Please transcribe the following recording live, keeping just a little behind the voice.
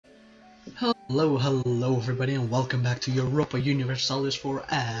Hello everybody, and welcome back to Europa Universalis for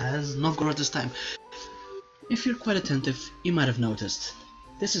as Novgorod this time. If you're quite attentive, you might have noticed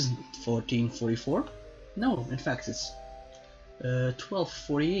this isn't 1444. No, in fact it's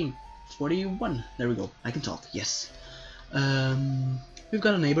 1248, 41. There we go, I can talk, yes. We've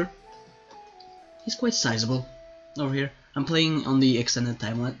got a neighbor. He's quite sizable over here. I'm playing on the extended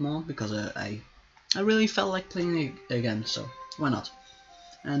timeline mode because I really felt like playing it again, so why not?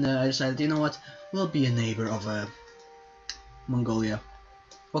 And I decided, you know what, we'll be a neighbor of Mongolia.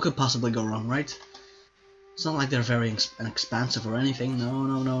 What could possibly go wrong, right? It's not like they're very expansive or anything,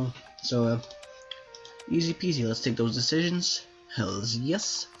 no. So, easy peasy, let's take those decisions. Hells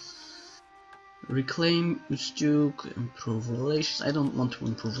yes. Reclaim Ustjuk, improve relations. I don't want to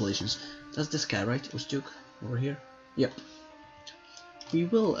improve relations. That's this guy, right? Ustjuk, over here? Yep. We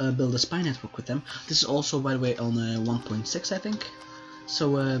will build a spy network with them. This is also, by the way, on 1.6, I think.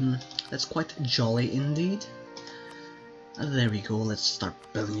 So that's quite jolly indeed. There we go, let's start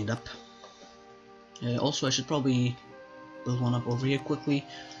building it up. Also I should probably build one up over here quickly.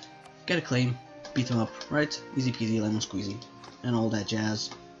 Get a claim, beat them up, right? Easy peasy, lemon squeezy, and all that jazz.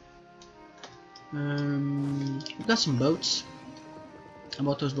 We've got some boats. How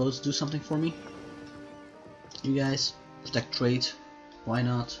about those boats do something for me? You guys, protect trade, why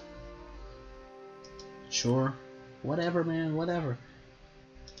not? Sure, whatever man, whatever.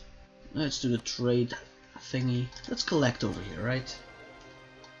 Let's do the trade thingy. Let's collect over here, right?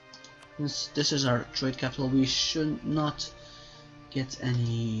 This is our trade capital. We should not get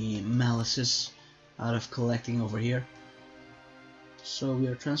any malices out of collecting over here. So we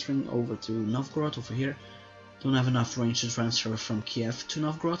are transferring over to Novgorod over here. Don't have enough range to transfer from Kiev to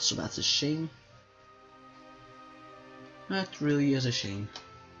Novgorod, so that's a shame. That really is a shame.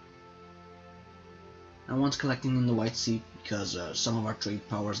 I want collecting in the White Sea because some of our trade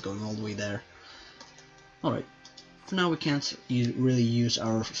power is going all the way there. Alright, for now we can't really use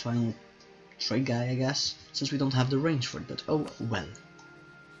our final trade guy, I guess, since we don't have the range for it, but oh well.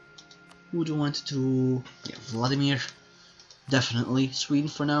 Who do I want to... yeah, Vladimir. Definitely. Sweden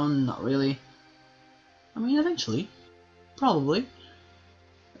for now, not really. I mean, eventually. Probably.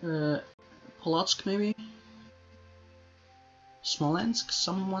 Polotsk maybe? Smolensk,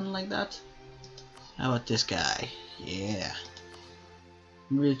 someone like that? How about this guy? Yeah.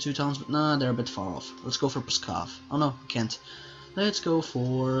 Really 2 towns, but nah, they're a bit far off. Let's go for Pskov. Oh no, we can't. Let's go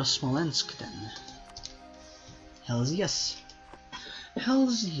for Smolensk then. Hells yes.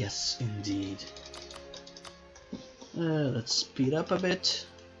 Hells yes, indeed. Let's speed up a bit.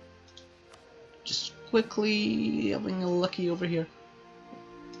 Just quickly having a lucky over here.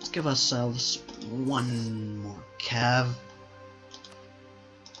 Let's give ourselves one more cav.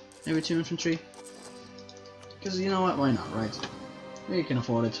 Maybe 2 infantry. Because you know what, why not, right? We can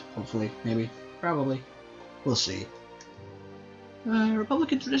afford it, hopefully, maybe, probably. We'll see.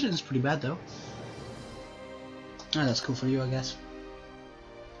 Republican tradition is pretty bad though. Ah, that's cool for you, I guess.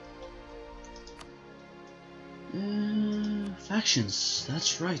 Factions,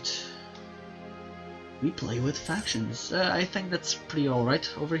 that's right. We play with factions. I think that's pretty alright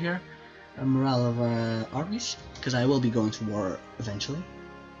over here. Morale of armies, because I will be going to war eventually.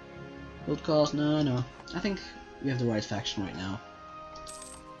 Build cost, no. I think we have the right faction right now.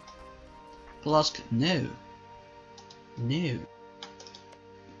 Polotsk, no.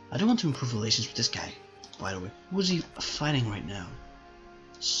 I don't want to improve relations with this guy, by the way. Who's he fighting right now?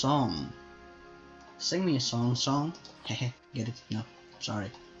 Song. Sing me a song. Hehe, get it? No,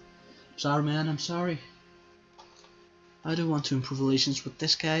 sorry. Sorry man, I'm sorry. I do want to improve relations with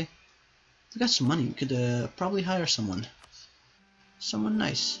this guy. We got some money, we could probably hire someone. Someone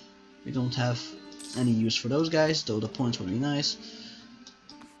nice. We don't have any use for those guys, though the points would be nice.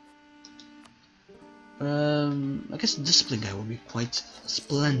 I guess the discipline guy would be quite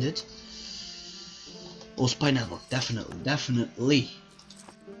splendid. Oh, spy network, definitely.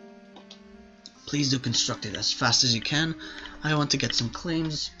 Please do construct it as fast as you can. I want to get some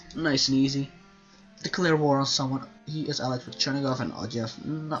claims, nice and easy. Declare war on someone. He is allied with Chernigov and Odjev.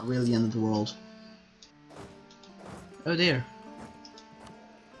 Not really the end of the world. Oh dear.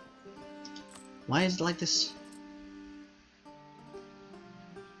 Why is it like this?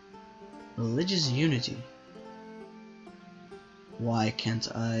 Religious unity. Why can't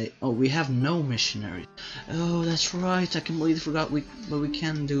I? Oh, we have no missionaries. Oh, that's right. I completely forgot. But we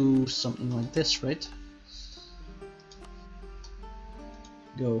can do something like this, right?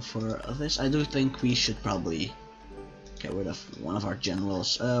 Go for this. I do think we should probably get rid of one of our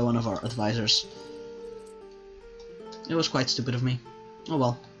generals, one of our advisors. It was quite stupid of me. Oh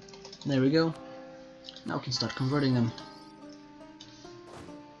well. There we go. Now we can start converting them.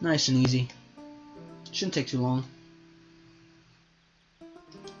 Nice and easy. Shouldn't take too long.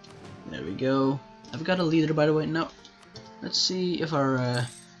 There we go. I've got a leader, by the way. Now, let's see if our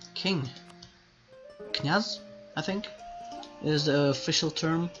king, Knyaz, I think, is the official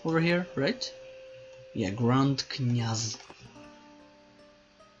term over here, right? Yeah, Grand Knyaz.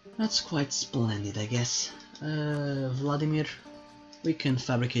 That's quite splendid, I guess. Vladimir, we can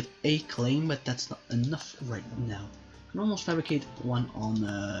fabricate a claim, but that's not enough right now. We can almost fabricate one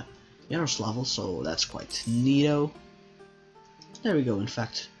on Yaroslavl, so that's quite neato. There we go, in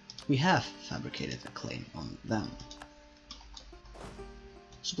fact, we have fabricated a claim on them.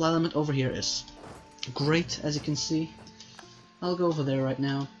 Supply limit over here is great, as you can see. I'll go over there right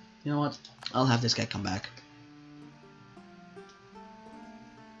now. You know what? I'll have this guy come back.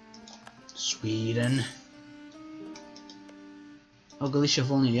 Sweden. Oh, Galicia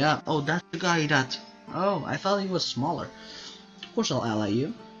Volnia, yeah. Oh, that's the guy that... Oh, I thought he was smaller. Of course I'll ally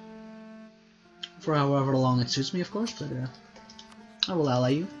you. For however long it suits me, of course, but I will ally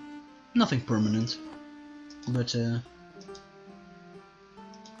you. Nothing permanent. But,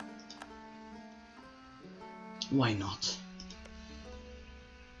 why not?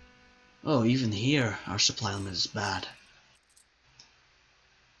 Oh, even here, our supply limit is bad.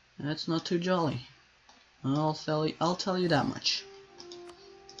 That's not too jolly. I'll tell you that much.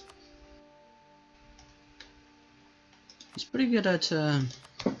 He's pretty good at. Yeah,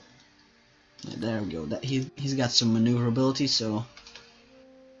 there we go. He's got some maneuverability, so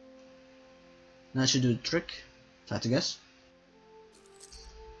that should do the trick. If I had to guess.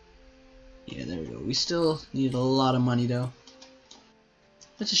 Yeah, there we go. We still need a lot of money, though.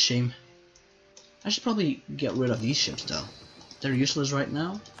 That's a shame. I should probably get rid of these ships, though. They're useless right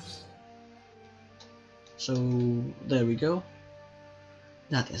now. So there we go.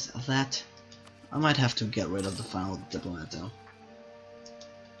 That is that. I might have to get rid of the final diplomat though.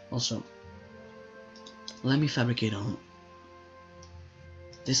 Also, let me fabricate on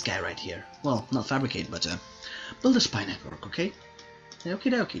this guy right here. Well, not fabricate, but build a spy network, okay?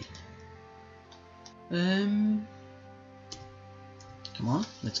 Okie dokie. Come on,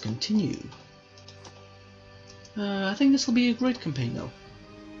 let's continue. I think this will be a great campaign though.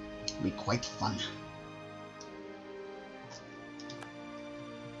 It'll be quite fun.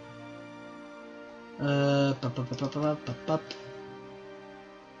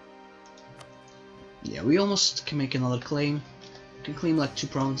 Yeah, we almost can make another claim. Can claim like 2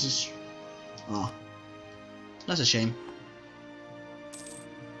 provinces. Oh, that's a shame.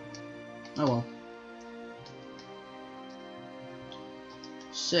 Oh well.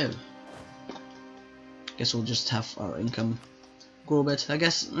 So, guess we'll just have our income grow a bit. I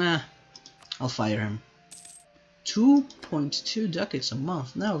guess, I'll fire him. 2.2 ducats a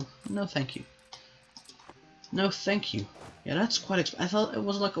month. No, no, thank you. No, thank you. Yeah, that's quite expensive. I thought it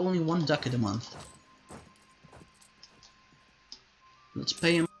was like only 1 ducat a month. Let's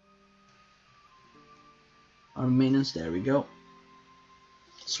pay him our maintenance. There we go.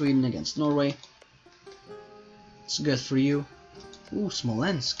 Sweden against Norway. It's good for you. Ooh,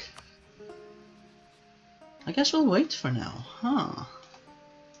 Smolensk. I guess we'll wait for now, huh?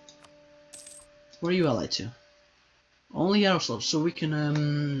 Where are you allied to? Only Yaroslav, so we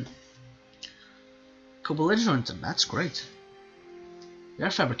can co-belligerent them. That's great. We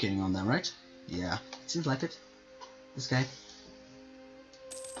are fabricating on them, right? Yeah, seems like it. This guy.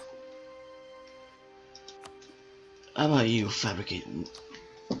 How about you fabricate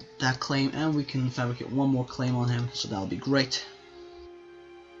that claim, and we can fabricate one more claim on him, so that'll be great.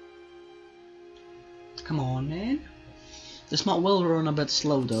 Come on, man. This mod will run a bit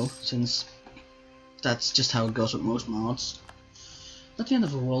slow though, since that's just how it goes with most mods. Not the end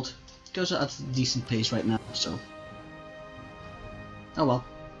of the world. It goes at a decent pace right now, so. Oh well.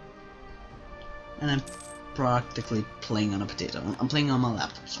 And I'm practically playing on a potato. I'm playing on my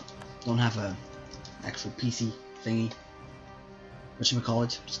laptop, so don't have a actual PC thingy.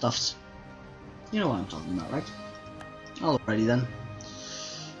 Whatchamacallit, stuffs. You know what I'm talking about, right? Alrighty then.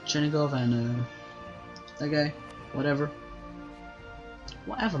 Chernigov and that guy, whatever.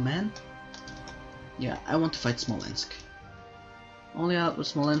 Whatever, man. Yeah, I want to fight Smolensk. Only out with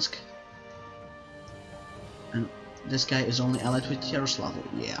Smolensk. And this guy is only allied with Yaroslavl.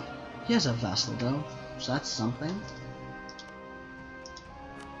 Yeah. He has a vassal though, so that's something.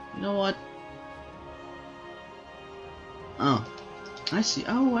 You know what? Oh, I see.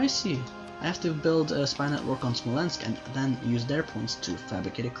 Oh, I see. I have to build a spy network on Smolensk and then use their points to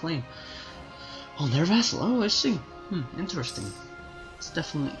fabricate a claim on their vassal. Oh, I see. Interesting. It's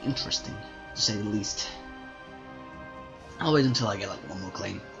definitely interesting, to say the least. I'll wait until I get like 1 more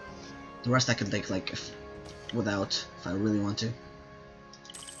claim. The rest I can take like without, if I really want to.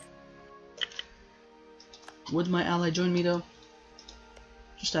 Would my ally join me though?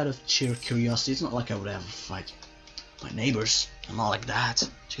 Just out of sheer curiosity. It's not like I would ever fight my neighbors. I'm not like that.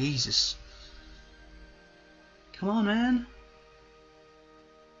 Jesus. Come on, man.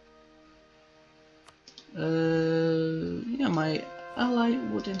 Yeah, my ally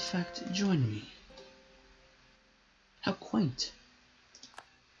would in fact join me. How quaint.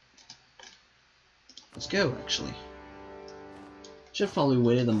 Let's go, actually. Should probably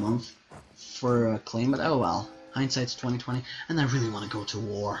waited a month for a claim, but oh well. Hindsight's 2020, and I really want to go to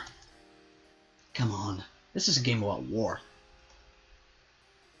war. Come on, this is a game about war.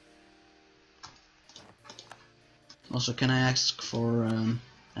 Also, can I ask for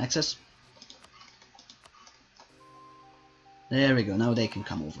access? There we go, now they can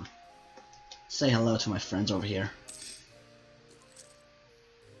come over. Say hello to my friends over here.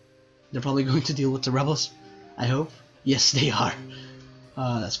 They're probably going to deal with the rebels, I hope. Yes, they are.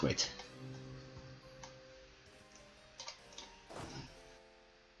 That's great.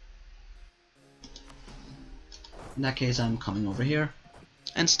 In that case, I'm coming over here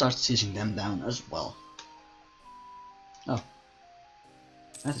and start sieging them down as well. Oh,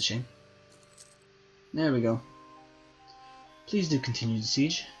 that's a shame. There we go. Please do continue the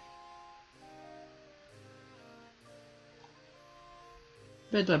siege.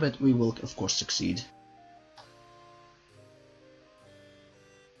 Bit by bit we will of course succeed.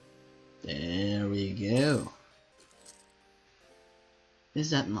 There we go. Is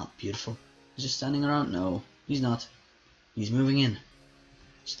that not beautiful? He's just standing around? No, he's not. He's moving in.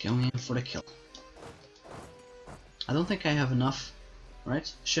 Just going in for the kill. I don't think I have enough,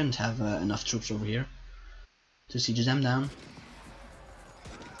 right? Shouldn't have enough troops over here to siege them down.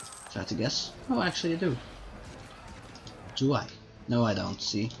 Try to guess. Oh, actually I do. Do I? No, I don't,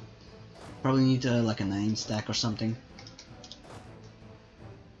 see. Probably need like a 9 stack or something.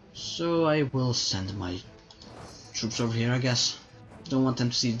 So I will send my troops over here, I guess. Don't want them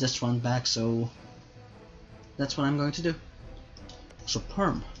to see this one back, so that's what I'm going to do. So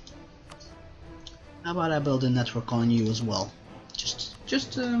perm. How about I build a network on you as well?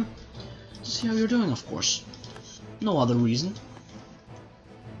 Just to see how you're doing, of course. No other reason.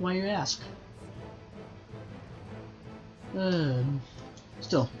 Why you ask?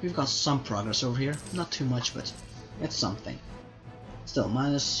 Still, we've got some progress over here. Not too much, but it's something. Still,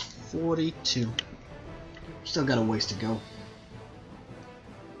 minus 42. Still got a ways to go.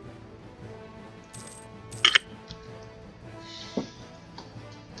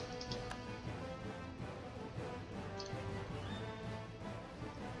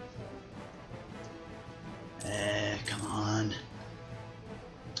 Come on.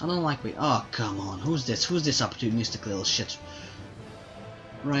 I don't like we. Oh, come on. Who's this? Who's this opportunistic little shit?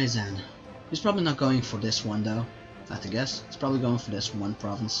 Ryzan. He's probably not going for this one though. I have to guess. He's probably going for this one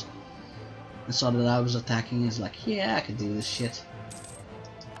province. And saw that I was attacking. He's like, yeah, I can do this shit.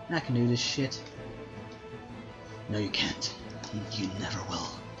 I can do this shit. No, you can't. You never will.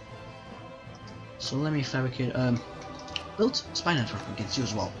 So let me fabricate. Build spy network against you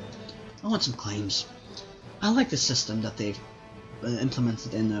as well. I want some claims. I like the system that they've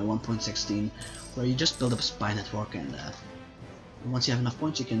implemented in 1.16, where you just build up a spy network, and once you have enough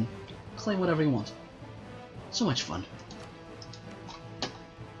points, you can claim whatever you want. So much fun.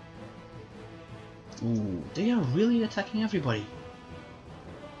 Ooh, they are really attacking everybody.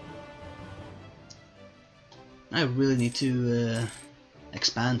 I really need to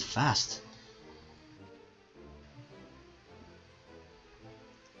expand fast.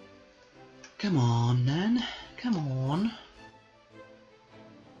 Come on, man. Come on.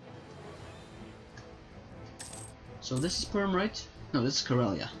 So this is Perm, right? No, this is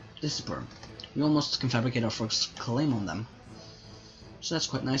Karelia. This is Perm. We almost can fabricate our first claim on them. So that's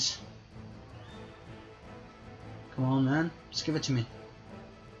quite nice. Come on, man. Just give it to me.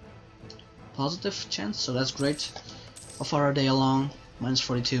 Positive chance, so that's great. How far are they along? Minus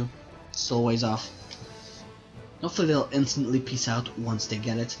 42. Still ways off. Hopefully they'll instantly peace out once they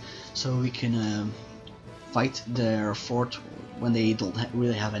get it, so we can fight their fort when they don't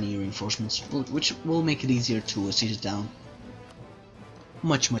really have any reinforcements, which will make it easier to siege it down.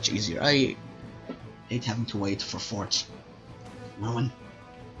 Much easier. I hate having to wait for forts. Win.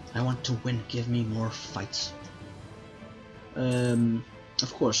 I want to win. Give me more fights.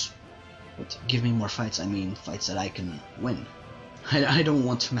 Of course. But give me more fights, I mean fights that I can win. I don't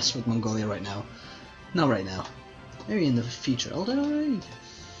want to mess with Mongolia right now. Not right now. Maybe in the future. Although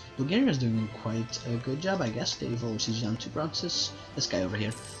Bulgaria is doing quite a good job, I guess. They've always sieged down 2 provinces. This guy over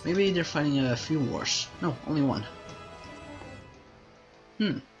here. Maybe they're fighting a few wars. No, only one.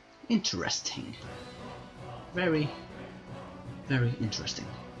 Interesting. Very interesting.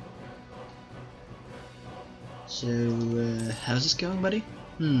 So, how's this going, buddy?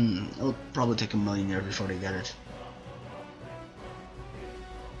 It'll probably take a million years before they get it.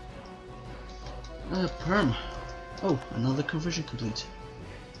 Perm. Oh, another conversion complete.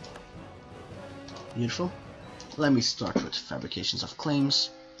 Beautiful. Let me start with fabrications of claims.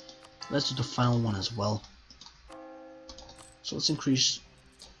 Let's do the final one as well. So let's increase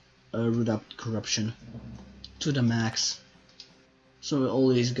root up corruption to the max, so it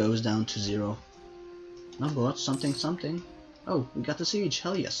always goes down to 0. Oh, but something. Oh, we got the siege.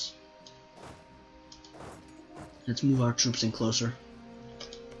 Hell yes. Let's move our troops in closer.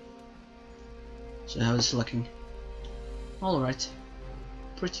 So how is it looking? Alright.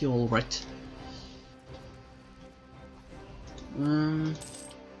 Pretty alright. I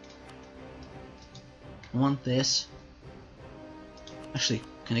want this. Actually,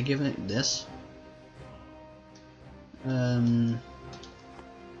 can I give it this? Guess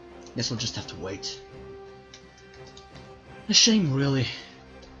we'll just have to wait. A shame, really.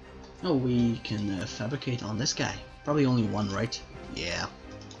 Oh, we can fabricate on this guy. Probably only one, right? Yeah.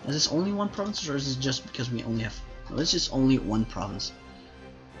 Is this only one province, or is it just because we only have... No, it's just only one province.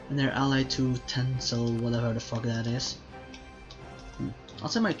 And they're allied to Tencel, whatever the fuck that is. I'll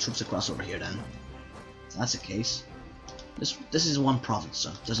send my troops across over here then. If that's the case. This is one province, so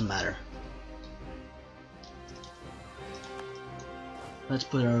it doesn't matter. Let's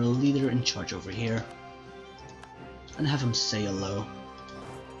put our leader in charge over here. And have him say hello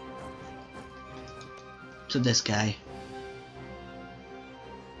to this guy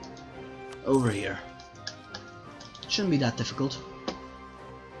over here. Shouldn't be that difficult,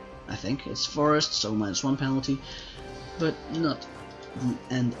 I think. It's forest, so -1 penalty, but not the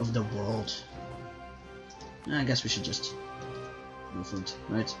end of the world. I guess we should just move for it,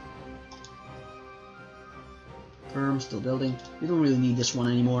 right? Perm, still building. We don't really need this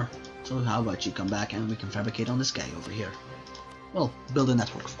one anymore, so how about you come back and we can fabricate on this guy over here. Well, build a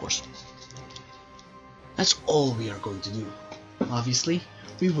network, of course. That's all we are going to do. Obviously,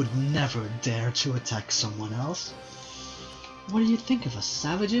 we would never dare to attack someone else. What do you think of us,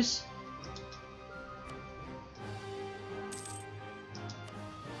 savages?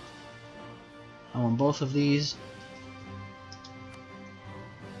 I want both of these.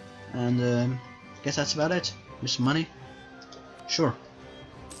 And guess that's about it. Here's some money. Sure.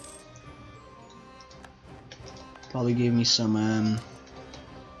 Probably gave me some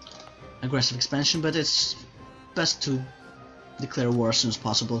aggressive expansion, but it's best to declare war as soon as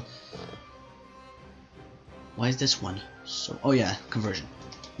possible. Why is this one so... Oh yeah, conversion.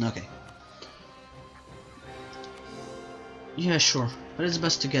 Okay. Yeah, sure. But it's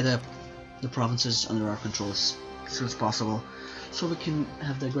best to get the provinces under our control as soon as possible, so we can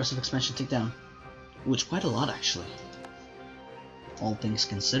have the aggressive expansion take down. Which quite a lot, actually. All things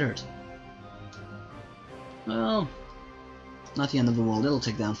considered. Well, not the end of the world. It'll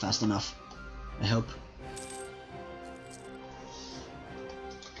take down fast enough, I hope.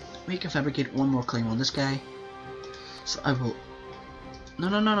 We can fabricate one more claim on this guy. So I will... No,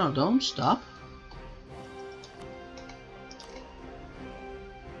 don't stop.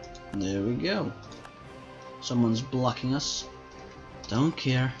 There we go. Someone's blocking us. Don't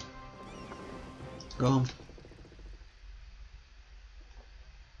care. Go home.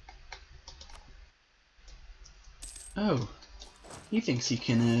 Oh, he thinks he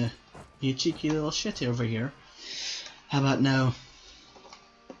can be a cheeky little shit over here. How about now?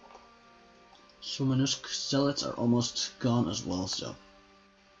 Sumanusk zealots are almost gone as well, so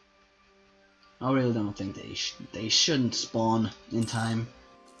I really don't think they shouldn't spawn in time.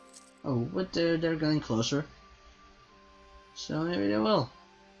 Oh, but they're getting closer, so maybe they will.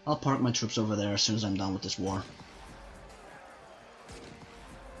 I'll park my troops over there as soon as I'm done with this war.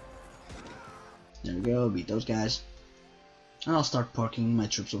 There we go, beat those guys. And I'll start parking my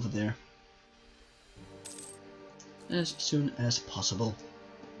troops over there as soon as possible.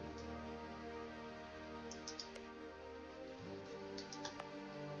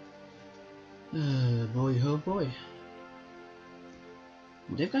 Boy, oh boy.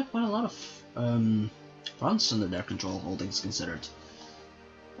 They've got quite a lot of fronts under their control, all things considered.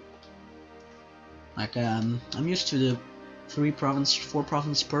 Like, I'm used to the 4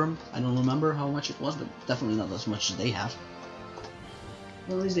 province perm. I don't remember how much it was, but definitely not as much as they have.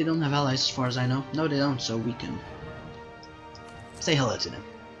 Well, at least they don't have allies as far as I know. No, they don't, so we can say hello to them.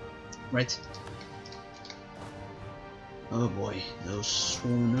 Right? Oh boy, those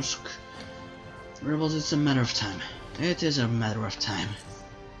Swarnusk rebels, it's a matter of time. It is a matter of time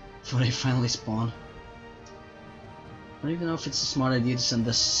before they finally spawn. I don't even know if it's a smart idea to send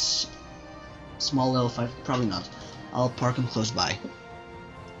this small L5, probably not. I'll park them close by.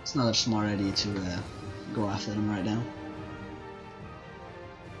 It's not a smart idea to go after them right now.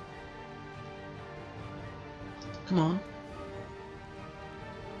 Come on.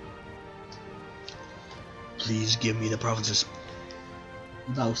 Please give me the provinces.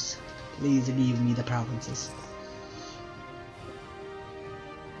 Both. Please give me the provinces.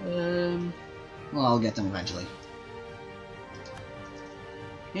 Well, I'll get them eventually.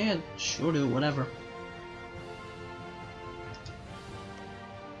 Yeah, sure do, whatever.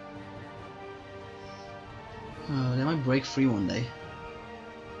 They might break free one day.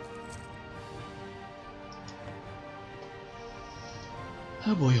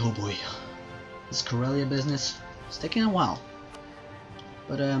 Oh boy, this Karelia business is taking a while,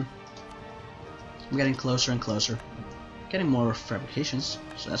 but I'm getting closer and closer, getting more fabrications,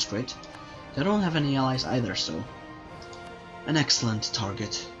 so that's great. They don't have any allies either, so an excellent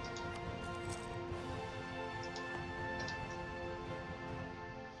target.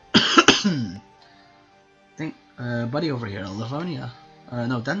 I think buddy over here, Livonia,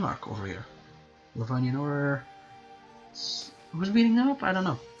 no, Denmark over here, Livonian over. Who's beating them up? I don't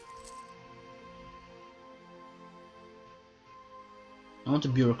know. I want a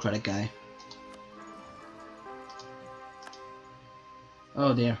bureaucratic guy.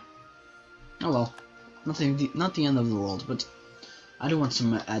 Oh dear. Oh well. Not the end of the world, but I do want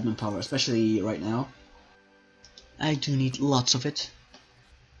some admin power, especially right now. I do need lots of it.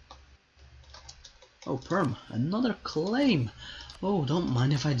 Oh, Perm, another claim. Oh, don't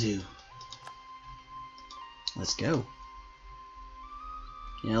mind if I do. Let's go.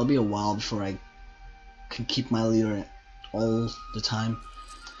 Yeah, it'll be a while before I can keep my leader all the time.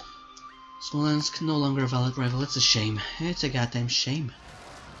 Smolensk no longer a valid rival. It's a shame. It's a goddamn shame.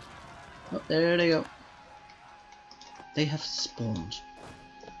 Oh, there they go. They have spawned.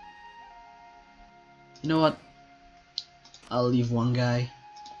 You know what? I'll leave one guy.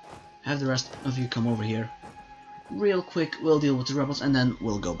 Have the rest of you come over here. Real quick, we'll deal with the rebels and then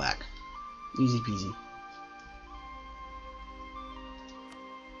we'll go back. Easy peasy.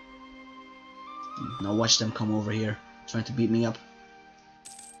 Now watch them come over here, trying to beat me up.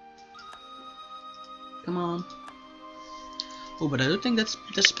 Come on. Oh, but I do think that's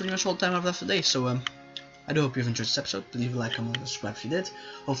pretty much all the time I've left today, so I do hope you've enjoyed this episode. Leave a like, comment, and subscribe if you did.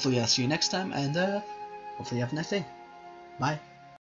 Hopefully I'll see you next time, and hopefully you have a nice day. Bye.